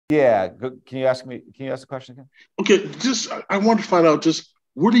Yeah. Can you ask me? Can you ask the question again? Okay, just I want to find out just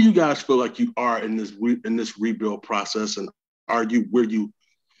where do you guys feel like you are in in this rebuild process, and are you where you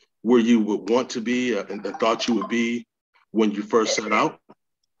would want to be and thought you would be when you first set out?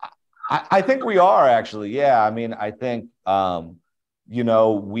 I think we are actually. Yeah. I mean, I think you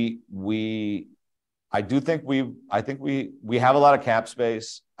know, I do think we have a lot of cap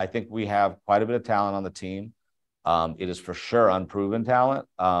space. I think we have quite a bit of talent on the team. It is for sure unproven talent.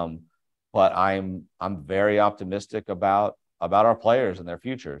 But I'm very optimistic about our players and their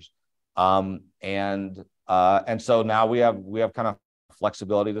futures. And so now we have kind of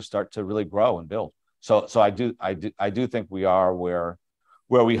flexibility to start to really grow and build. So I do think we are where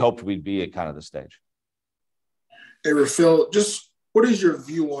we hoped we'd be at kind of this stage. Hey, Rafael, just what is your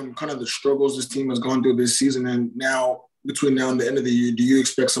view on kind of the struggles this team has gone through this season? And now, between now and the end of the year, do you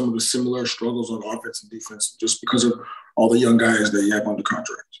expect some of the similar struggles on offense and defense just because of all the young guys that you have under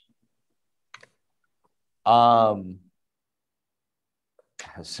contract?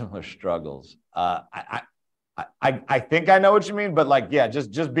 Similar struggles. I think I know what you mean, but like, yeah,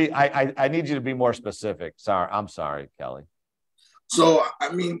 just be. I need you to be more specific. I'm sorry, Kelly. So, I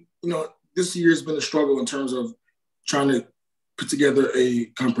mean, this year has been a struggle in terms of trying to put together a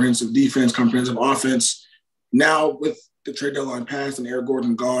comprehensive defense, comprehensive offense. Now, with the trade deadline passed and Eric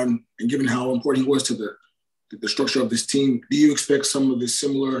Gordon gone, and given how important he was to the structure of this team, do you expect some of the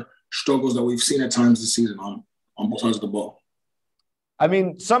similar struggles that we've seen at times this season on both sides of the ball? I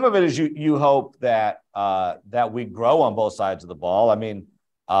mean, some of it is you hope that we grow on both sides of the ball. I mean,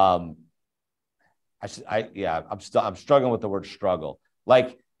 I'm struggling with the word struggle.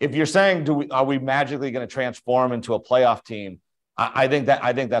 Like, if you're saying, are we magically going to transform into a playoff team? I think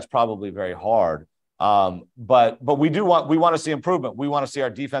that's probably very hard. But we want to see improvement. We want to see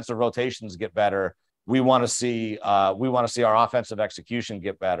our defensive rotations get better. We want to see our offensive execution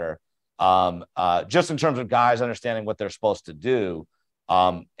get better. Just in terms of guys understanding what they're supposed to do.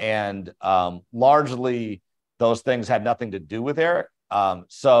 And largely those things had nothing to do with Eric.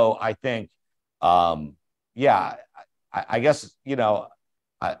 So I think, I guess,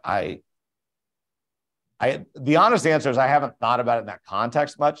 the honest answer is I haven't thought about it in that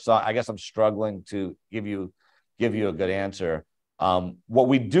context much. So I guess I'm struggling to give you a good answer. What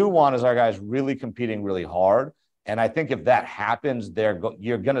we do want is our guys really competing really hard. And I think if that happens,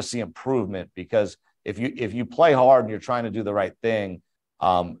 you're going to see improvement, because if you play hard and you're trying to do the right thing,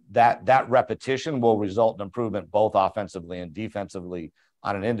 that repetition will result in improvement both offensively and defensively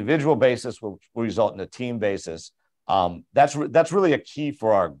on an individual basis, will result in a team basis. That's really a key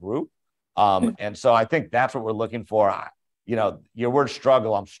for our group. And so I think that's what we're looking for. Your word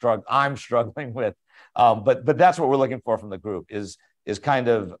struggle, I'm struggling with, but that's what we're looking for from the group is kind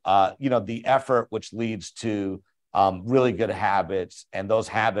of, the effort which leads to really good habits, and those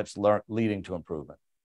habits leading to improvement.